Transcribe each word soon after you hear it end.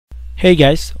Hey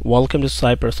guys, welcome to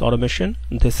Cypress Automation.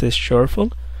 This is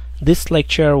Shareful. This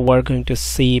lecture we're going to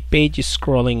see page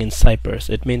scrolling in Cypress.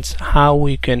 It means how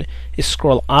we can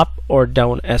scroll up or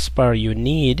down as per you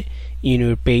need in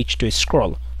your page to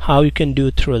scroll. How you can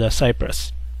do through the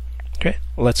Cypress. Okay,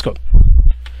 let's go.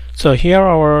 So here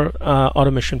our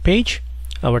automation page,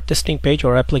 our testing page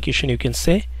or application, you can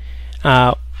say.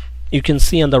 You can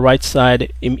see on the right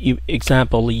side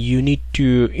example you need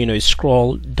to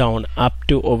scroll down up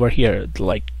to over here,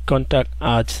 like contact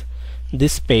us,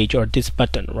 this page or this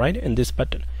button, right? And this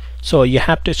button, so you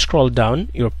have to scroll down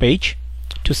your page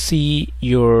to see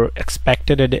your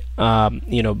expected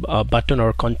button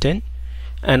or content.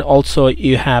 And also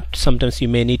you have sometimes you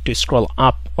may need to scroll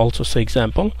up also. So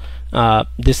example,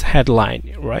 this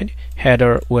headline, right?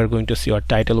 Header we're going to see, or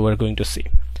title we're going to see.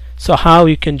 So how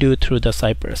you can do through the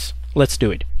Cypress? Let's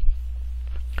do it.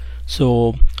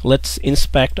 So let's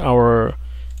inspect our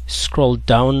scroll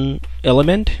down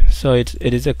element. So it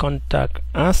is a contact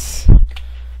us.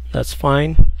 That's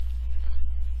fine.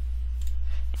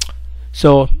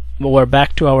 So we're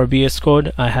back to our VS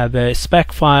Code. I have a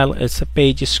spec file. It's a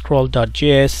page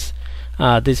scroll.js.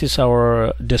 This is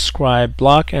our describe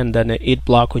block, and then it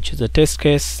block, which is a test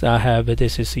case. I have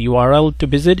this is URL to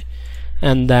visit,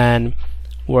 and then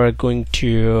we're going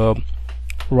to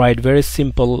write very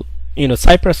simple.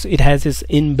 Cypress, it has this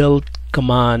inbuilt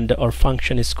command or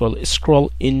function is called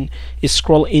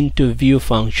scrollIntoView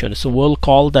function. So we'll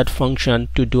call that function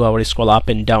to do our scroll up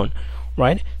and down,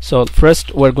 right? So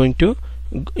first we're going to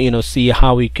see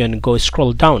how we can go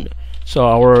scroll down. So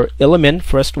our element,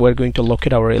 first we're going to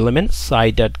locate our element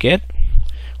site.get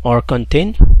or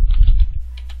contain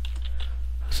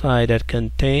site that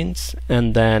contains,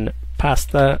 and then pass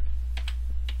the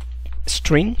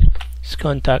string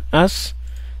contact us.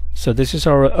 So this is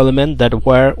our element that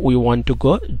where we want to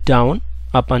go down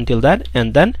up until that,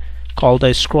 and then call the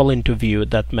scrollIntoView,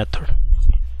 that method.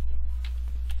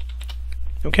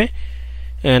 Okay,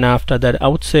 and after that I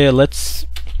would say let's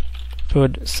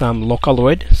put some local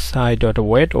weight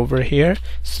site.wait over here,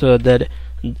 so that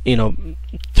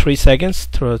 3 seconds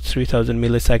through 3000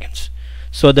 milliseconds,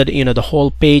 so that the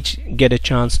whole page get a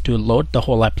chance to load the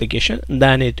whole application.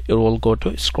 Then it will go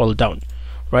to scroll down,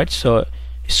 right? So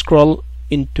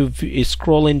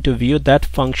scrollIntoView, that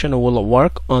function will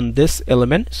work on this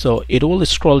element, so it will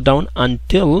scroll down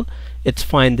until it's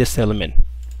find this element.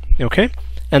 Okay,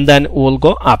 and then we'll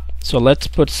go up. So let's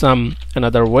put some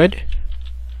another word,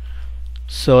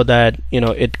 so that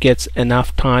it gets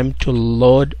enough time to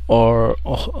load, or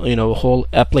whole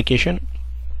application,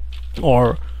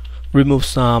 or remove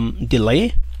some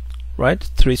delay, right?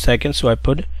 3 seconds. So I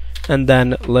put, and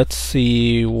then let's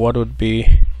see what would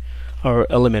be our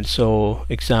element. So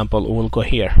example, we'll go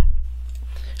here,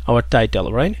 our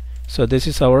title, right? So this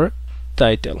is our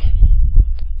title.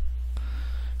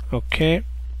 Okay,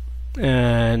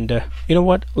 and you know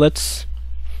what,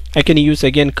 I can use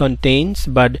again contains,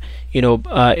 but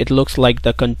it looks like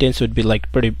the contains would be like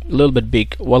a little bit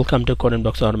big. Welcome to Code and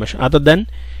Box Automation. Other than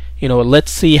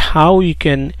let's see how you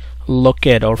can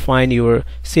locate or find your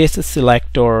CSS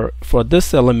selector for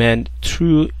this element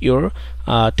through your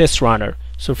test runner.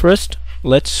 So first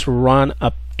let's run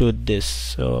up to this.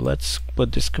 So let's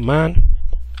put this command,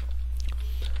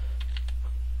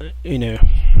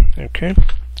 okay,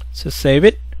 so save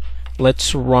it.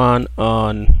 Let's run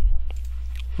on,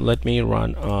 let me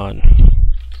run on,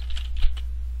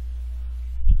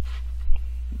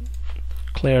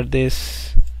 clear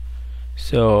this.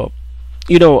 So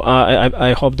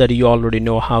I hope that you already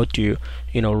know how to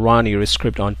run your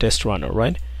script on test runner,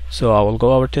 right? So I will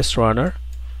go over test runner,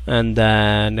 and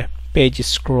then page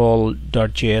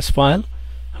scroll.js file.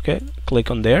 Okay,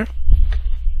 click on there.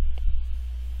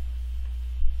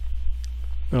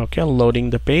 Okay, loading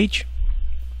the page.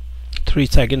 3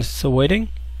 seconds is waiting.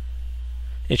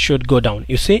 It should go down.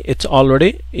 You see, it's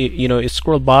already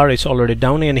scroll bar is already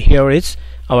down, and here is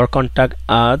our contact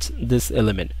adds this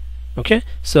element. Okay,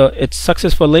 so it's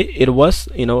successfully, it was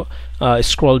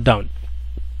scrolled down.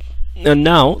 And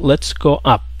now let's go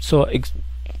up. So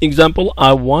example,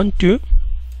 I want to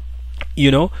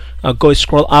go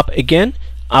scroll up again,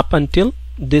 up until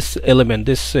this element,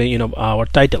 this our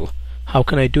title. How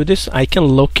can I do this? I can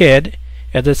locate,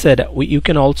 as I said, you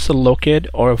can also locate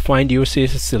or find your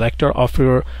CSS selector of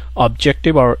your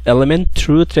objective or element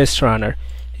through test runner.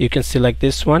 You can select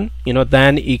this one,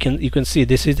 then you can see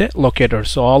this is the locator.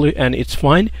 So and it's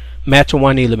fine, match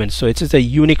one element, so it is a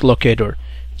unique locator.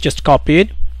 Just copy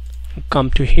it, come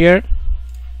to here,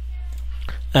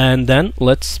 and then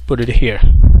let's put it here,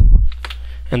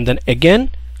 and then again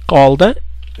call the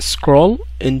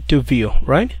scrollIntoView,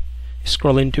 right?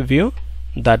 scrollIntoView,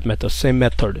 that method, same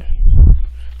method.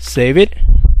 Save it,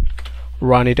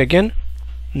 run it again.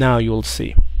 Now you will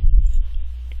see.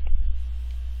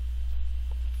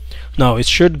 Now it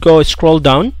should go scroll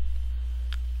down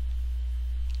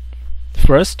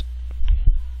first.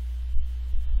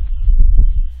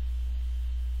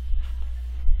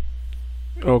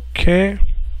 Okay.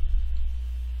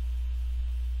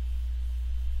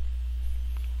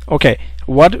 Okay,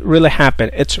 what really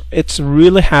happened? It's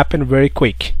really happened very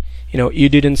quick. You know, you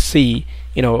didn't see,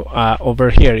 you know, over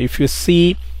here. If you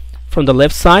see from the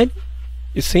left side,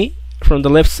 you see from the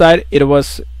left side it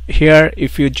was here.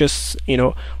 If you just, you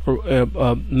know,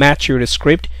 match your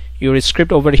script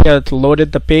over here, it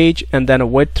loaded the page, and then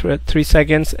wait 3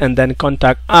 seconds and then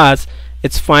contact us.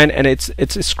 It's fine, and it's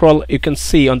scroll. You can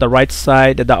see on the right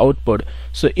side the output.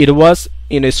 So it was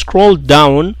in a scroll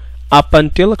down up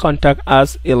until contact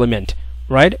us element,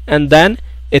 right? And then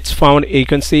it's found. You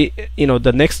can see, you know,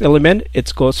 the next element,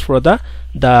 it goes for the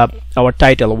our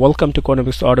title, welcome to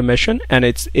Coding Automation, and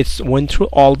it's went through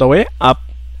all the way up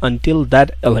until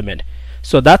that element.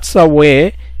 So that's a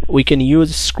way we can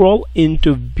use scroll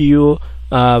into view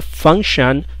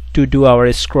function to do our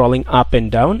scrolling up and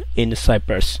down in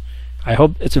Cypress. I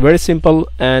hope it's a very simple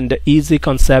and easy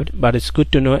concept, but it's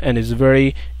good to know, and it's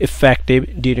very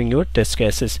effective during your test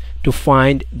cases to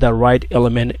find the right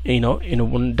element. You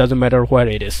know, doesn't matter where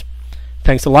it is.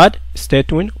 Thanks a lot. Stay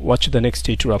tuned. Watch the next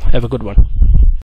tutorial. Have a good one.